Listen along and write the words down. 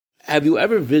Have you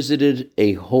ever visited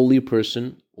a holy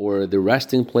person or the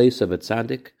resting place of a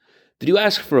tzaddik? Did you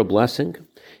ask for a blessing?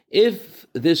 If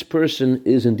this person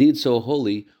is indeed so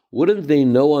holy, wouldn't they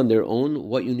know on their own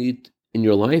what you need in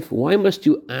your life? Why must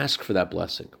you ask for that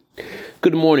blessing?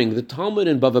 Good morning. The Talmud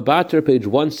in Bava Batra, page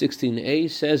 116a,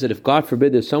 says that if God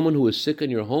forbid there's someone who is sick in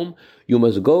your home, you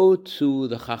must go to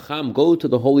the Chacham, go to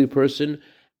the holy person,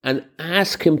 and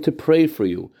ask him to pray for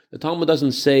you. The Talmud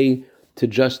doesn't say to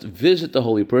just visit the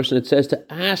holy person, it says to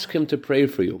ask him to pray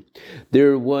for you.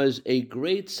 There was a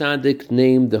great tzaddik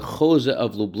named the Chose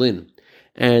of Lublin,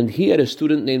 and he had a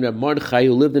student named Reb Mordechai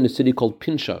who lived in a city called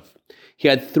Pinshav. He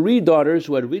had 3 daughters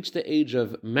who had reached the age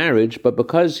of marriage, but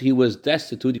because he was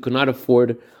destitute, he could not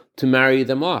afford to marry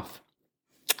them off.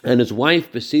 And his wife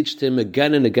beseeched him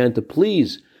again and again to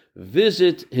please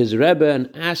visit his Rebbe and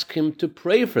ask him to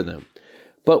pray for them.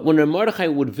 But when Reb Mordechai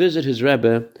would visit his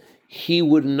Rebbe, he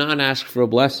would not ask for a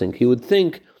blessing. He would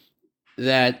think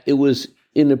that it was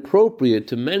inappropriate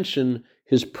to mention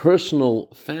his personal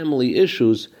family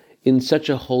issues in such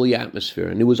a holy atmosphere,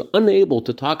 and he was unable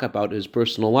to talk about his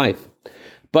personal life.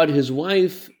 But his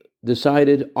wife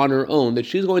decided on her own that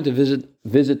she's going to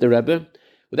visit the Rebbe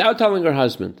without telling her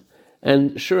husband.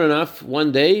 And sure enough,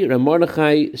 one day, Reb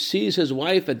Mordechai sees his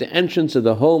wife at the entrance of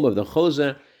the home of the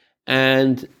Chose,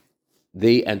 and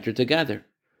they enter together.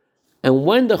 And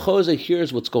when the Chose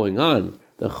hears what's going on,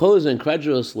 the Chose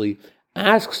incredulously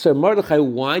asks Reb Mordechai,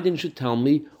 why didn't you tell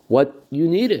me what you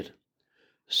needed?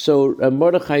 So Reb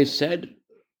Mordechai said,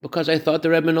 because I thought the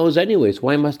Rebbe knows anyways,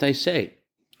 why must I say?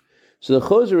 So the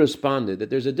Chose responded that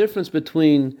there's a difference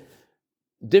between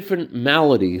different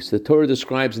maladies the Torah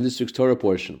describes in this week's Torah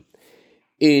portion.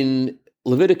 In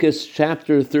Leviticus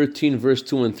chapter 13, verse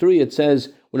 2 and 3, it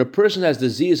says, when a person has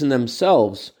disease in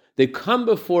themselves, they come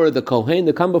before the Kohen,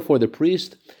 they come before the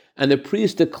priest, and the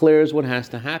priest declares what has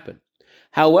to happen.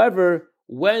 However,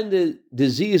 when the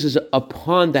disease is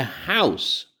upon the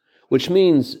house, which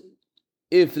means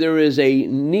if there is a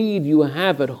need you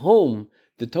have at home,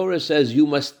 the Torah says you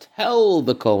must tell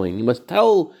the Kohen, you must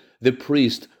tell the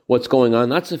priest what's going on.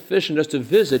 Not sufficient just to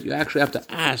visit, you actually have to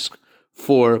ask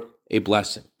for a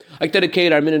blessing. I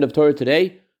dedicate our minute of Torah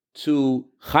today to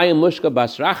Chaya Mushka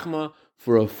Bas Rachma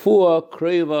for a Refuah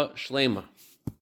Kreva Shlema.